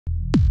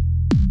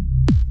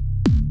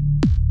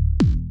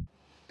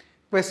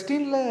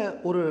கொஸ்டின்ல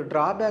ஒரு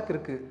டிராபேக்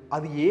இருக்கு.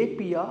 அது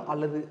ஏபியா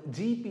அல்லது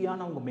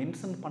ஜிபியான்னு அவங்க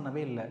மென்ஷன்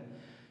பண்ணவே இல்லை.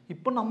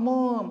 இப்போ நம்ம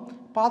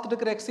பார்த்துட்டு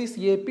இருக்கிற எக்ஸசைஸ்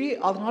ஏபி,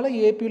 அதனால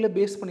ஏபியில்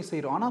பேஸ் பண்ணி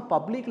செய்கிறோம். ஆனால்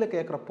பப்ளிக்கில்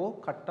கேட்குறப்போ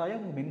கட்டாயம்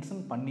அவங்க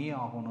மென்ஷன் பண்ணியே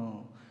ஆகணும்.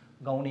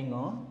 கவனிங்க,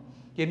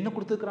 என்ன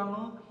கொடுத்துருக்குறாங்க?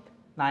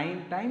 9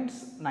 டைம்ஸ்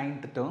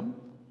 9th டேர்ம்,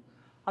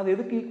 அது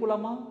எதுக்கு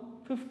ஈக்குவலாமா?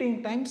 15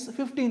 டைம்ஸ்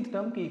 15th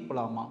டேர்முக்கு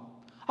ஈக்குவலாமா?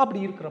 அப்படி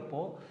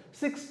இருக்கிறப்போ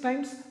 6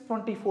 டைம்ஸ்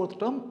 24th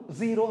டேர்ம்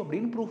 0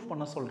 அப்படின்னு ப்ரூஃப்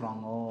பண்ண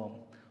சொல்கிறாங்க.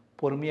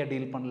 பொறுமையாக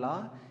டீல்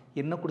பண்ணலாம்.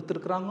 என்ன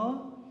கொடுத்துருக்குறாங்க?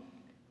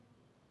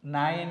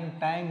 9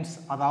 டைம்ஸ்,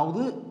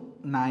 அதாவது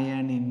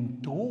 9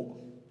 into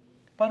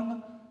பாருங்க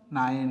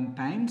 9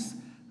 times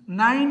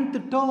 9th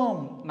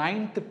term.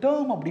 9th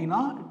term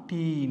அப்படின்னா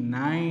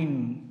T9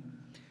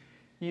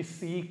 is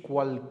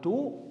equal to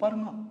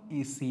பாருங்க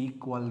is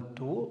equal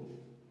to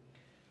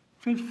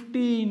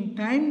 15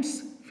 times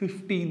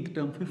 15th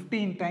term.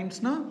 15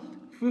 டைம்ஸ்னா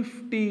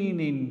 15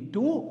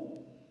 into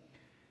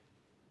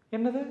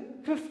என்னது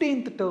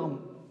 15th டேர்ம்.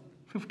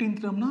 15th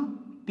டேர்ம்னா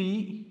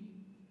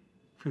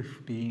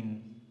T15.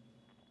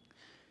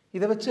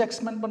 இதை வச்சு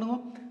எக்ஸ்பேண்ட் பண்ணுங்க.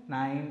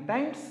 9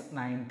 times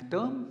 9th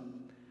term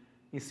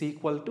is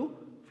equal to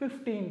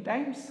 15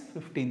 times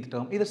 15th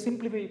term. இதை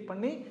simplify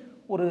பண்ணி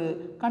ஒரு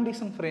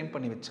condition frame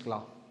பண்ணி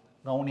வச்சுக்கலாம்.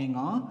 கவுனிங்க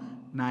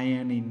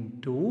 9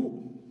 into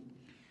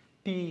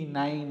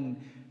T9.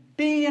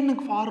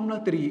 Tnக்கு ஃபார்முலா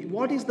தெரியும்.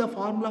 What is the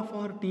formula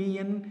for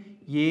Tn?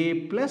 A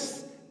plus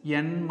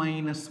n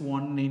minus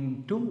 1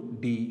 into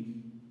D.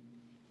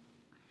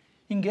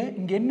 இங்க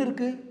என்ன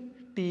இருக்கு?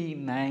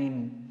 T9.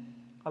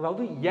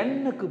 அதாவது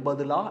nக்கு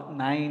பதிலா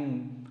 9.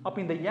 அப்ப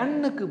இந்த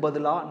nக்கு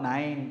பதிலா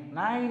 9.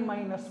 9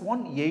 minus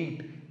 1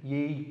 8.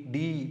 8D.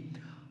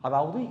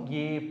 அதாவது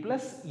A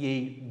plus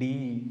 8D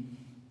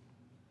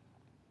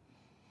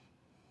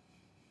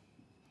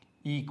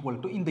equal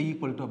to இந்த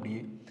equal to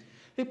அப்படியே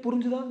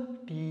புரிஞ்சுதா?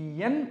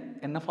 Tn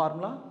என்ன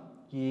formula?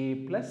 A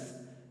plus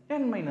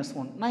n minus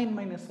 1. 9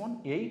 minus 1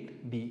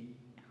 8D.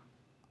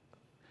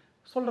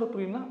 சொல்ற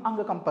புரியுங்களா?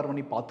 அங்க கம்பேர்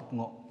பண்ணி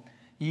பார்த்துக்குங்க.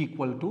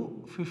 equal to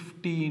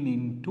 15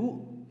 into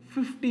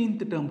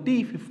 15th term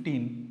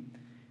T15.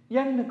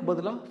 nக்கு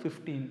பதிலா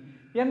 15.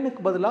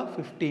 nக்கு பதிலா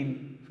 15.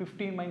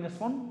 15 minus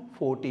 1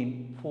 14.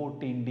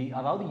 14D.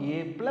 அதாவது A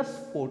plus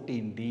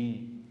 14D.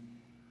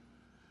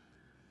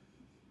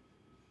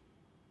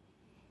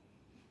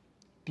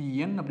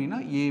 Tn அப்படின்னா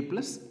A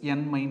plus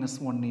n minus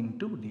 1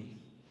 into D.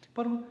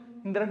 பாருங்க,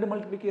 இந்த ரெண்டு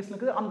மல்டிப்ளிகேஷன்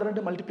இருக்குது, அந்த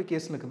ரெண்டு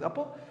மல்டிப்ளிகேஷன் இருக்குது.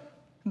 அப்போ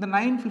இந்த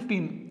 9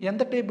 15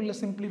 எந்த டேபிளில்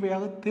சிம்பிளிஃபை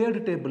ஆகுது? தேர்ட்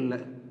டேபிளில்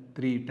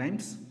 3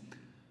 டைம்ஸ்,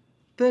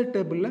 தேர்ட்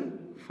டேபிளில்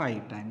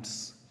 5 டைம்ஸ்.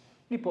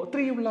 இப்போ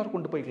 3 உள்ளார்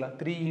கொண்டு போய்க்கலாம்.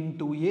 3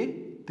 into A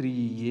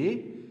 3A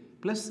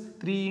plus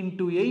 3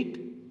 into 8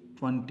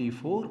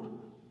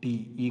 24D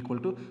equal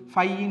to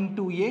 5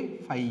 into A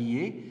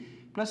 5A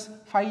plus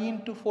 5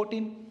 into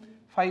 14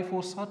 5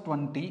 4s are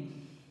 20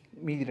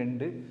 மீதி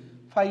 2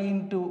 5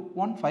 into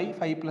 1 5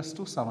 5 plus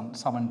 2 7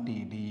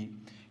 70D.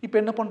 இப்போ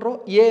என்ன பண்ணுறோம்?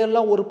 A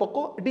எல்லாம் ஒரு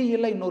பக்கம், D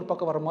எல்லாம் இன்னொரு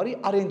பக்கம் வர மாதிரி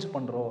அரேஞ்ச்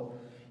பண்ணுறோம்.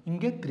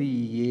 இங்கே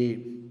 3A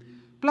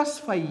plus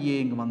 5A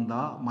இங்கே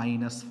வந்தால்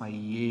minus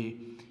 5A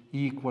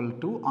equal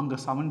to அங்கே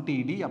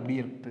 70D அப்படியே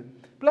இருக்குது.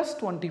 plus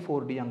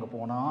 24D அங்கே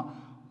போனால்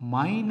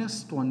minus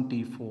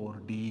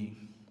 24D.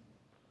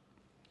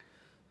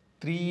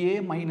 3A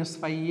minus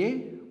 5A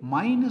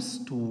minus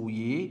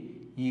 2A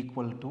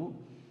equal to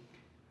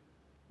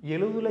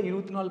 70ல்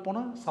 24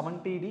 போனால்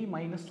 70D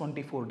minus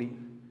 24D.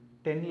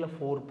 10ல்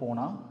 4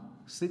 போனால்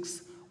 6.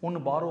 ஒன்று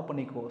பாரோ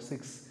பண்ணிக்கோ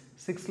 6.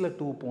 6ல்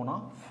 2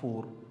 போனால்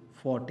 4.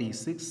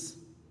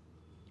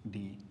 46D.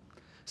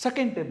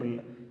 செகண்ட்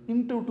டேபிளில்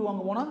இன்டூ 2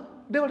 அங்கே போனால்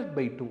டிவைடட்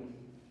பை 2.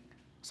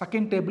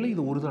 செகண்ட் டேபிளில்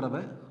இது ஒரு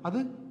தடவை, அது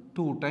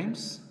 2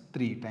 times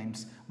 3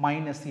 times.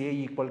 Minus A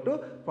equal to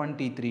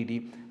 23D.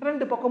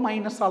 ரெண்டு பக்கம்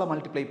மைனஸால்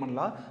மல்டிப்ளை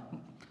பண்ணலாம்,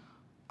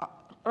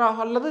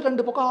 அல்லது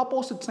ரெண்டு பக்கம்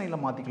ஆப்போசிட்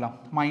சைனில் மாற்றிக்கலாம்.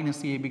 Minus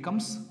A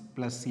becomes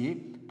plus A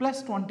plus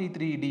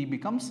 23D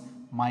becomes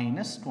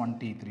minus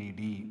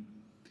 23D.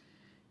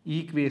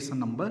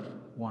 Equation number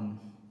 1.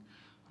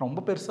 ரொம்ப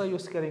பெருசாக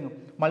யோசிக்காதீங்க.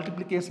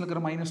 மல்டிப்ளிகேஷனில்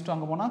இருக்கிற -2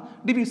 அங்கே போனால்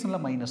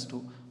டிவிஷனில் -2.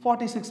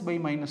 46 by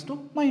 -2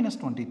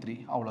 -23.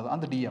 அவ்வளோதான்,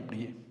 அந்த D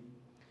அப்படியே.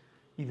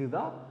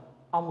 இதுதான்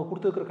அவங்க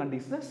கொடுத்துருக்கிற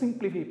கண்டிஷனை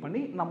சிம்பிளிஃபை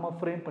பண்ணி நம்ம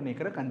ஃப்ரேம்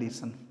பண்ணிக்கிற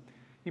கண்டிஷன்.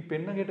 இப்போ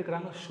என்ன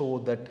கேட்டுக்கிறாங்க? Show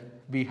that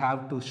we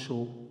have to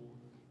show.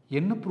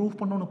 என்ன ப்ரூஃப்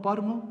பண்ணணும்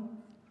பாருங்க.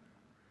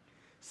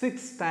 6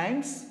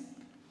 times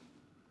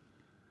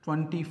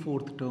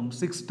 24th term.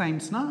 6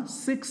 டைம்ஸ்னா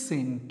 6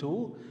 into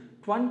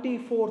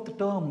 24th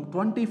term.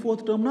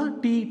 24th termனா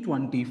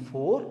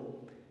T24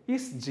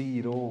 is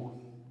 0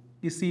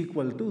 is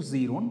equal to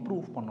 0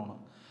 proof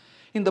பண்ணணும்.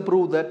 இந்த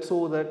prove that, show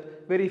that,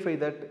 verify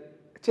that,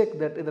 check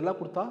that இதெல்லாம்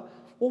கொடுத்தா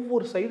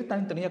ஒவ்வொரு சைடு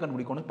தனித்தனியாக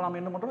கண்டுபிடிக்கணும். இப்போ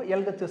நம்ம என்ன பண்ணுறோம்?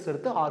 LHS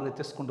எடுத்து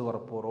RHS கொண்டு வர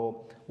போகிறோம்.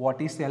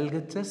 What is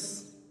LHS?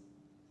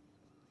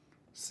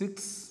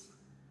 6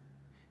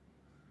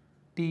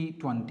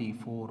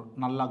 T24.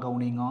 நல்லா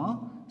கவனிங்க.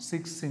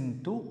 6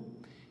 into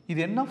இது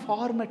என்ன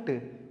ஃபார்மெட்டு?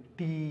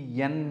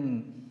 Tn.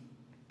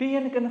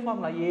 Tnக்கு என்ன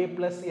formula? A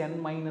plus n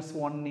minus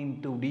 1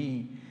 into D.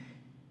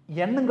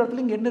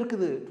 nங்கிறதுல இங்கே என்ன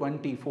இருக்குது?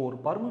 24.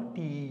 பாருங்க,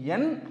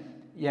 Tn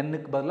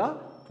nக்கு பதிலாக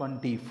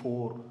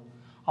 24.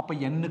 அப்போ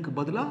nக்கு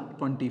பதிலாக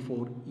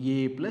 24. a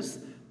plus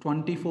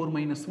 24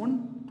 minus 1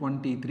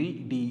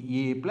 23d.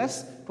 a plus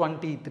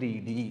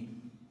 23d.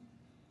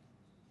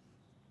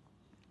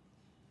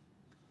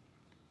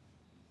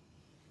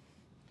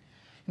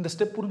 இந்த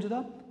ஸ்டெப்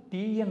புரிஞ்சுதா?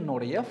 Tn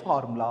உடைய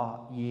formula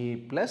a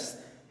plus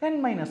n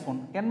minus 1.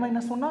 n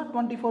minus 1னா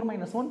 24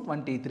 minus 1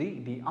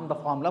 23d. அந்த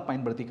ஃபார்முலா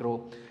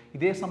பயன்படுத்திக்கிறோம்.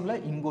 இதே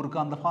சம்மில் இங்கே இருக்க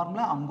அந்த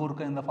ஃபார்முலா, அங்கே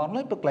இருக்க இந்த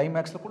ஃபார்முலா, இப்போ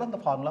கிளைமேக்ஸில் கூட அந்த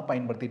ஃபார்முலா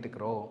பயன்படுத்திட்டு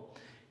இருக்கிறோம்.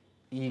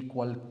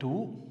 ஈக்குவல் டு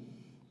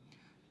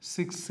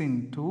 6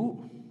 இன்ட்டு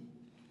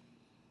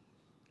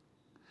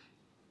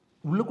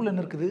உள்ளுக்குள்ள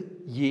என்ன இருக்குது?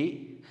 a.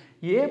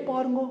 a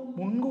பாருங்க,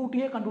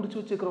 முன்கூட்டியே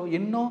கண்டுபிடிச்சு வச்சுக்கிறோம்.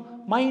 என்ன?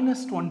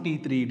 Minus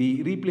 23d.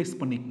 ரீப்ளேஸ்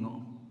பண்ணிக்கணும்.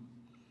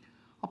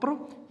 அப்புறம்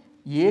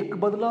ஏக்கு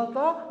பதிலாக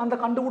தான் அந்த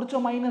கண்டுபிடிச்ச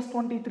மைனஸ்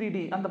 23d,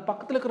 அந்த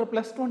பக்கத்தில் இருக்கிற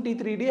ப்ளஸ்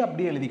 23d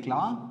அப்படியே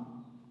எழுதிக்கலாம்.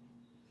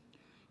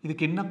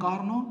 இதுக்கு என்ன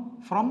காரணம்?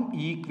 From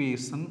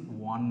equation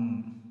 1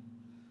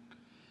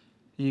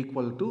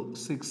 equal to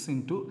 6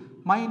 into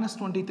minus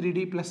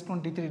 23d plus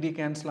 23d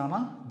cancel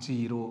ஆனால்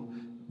 0.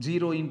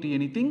 0 இன்ட்டு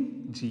எனிதிங்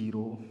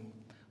 0.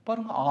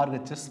 பாருங்கள்,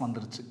 RHS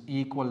வந்துருச்சு.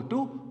 Equal to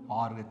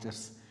RHS.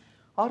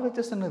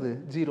 RHS என்னது?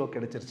 0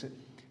 கிடைச்சிருச்சு.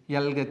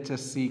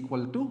 LHS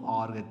equal to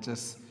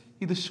RHS.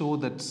 இது ஷோ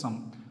தட் சம்.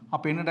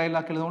 அப்போ என்ன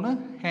டைலாக் எழுதணும்?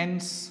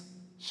 Hence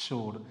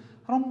showed.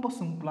 ரொம்ப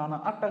சிம்பிளான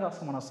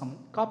அட்டகாசமான சம்.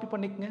 காப்பி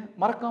பண்ணிக்கங்க.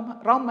 மறக்காமல்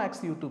ராம்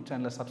மேக்ஸ் யூடியூப்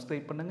சேனலை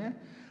சப்ஸ்கிரைப் பண்ணுங்கள்,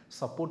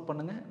 சப்போர்ட்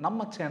பண்ணுங்கள்.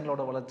 நம்ம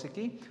சேனலோட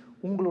வளர்ச்சிக்கு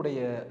உங்களுடைய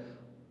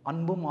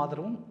அன்பும்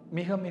ஆதரவும்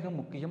மிக மிக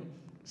முக்கியம்.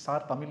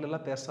 சார்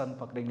தமிழ்லாம் பேசுகிறான்னு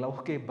பார்க்குறீங்களா?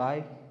 ஓகே,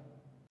 பாய்.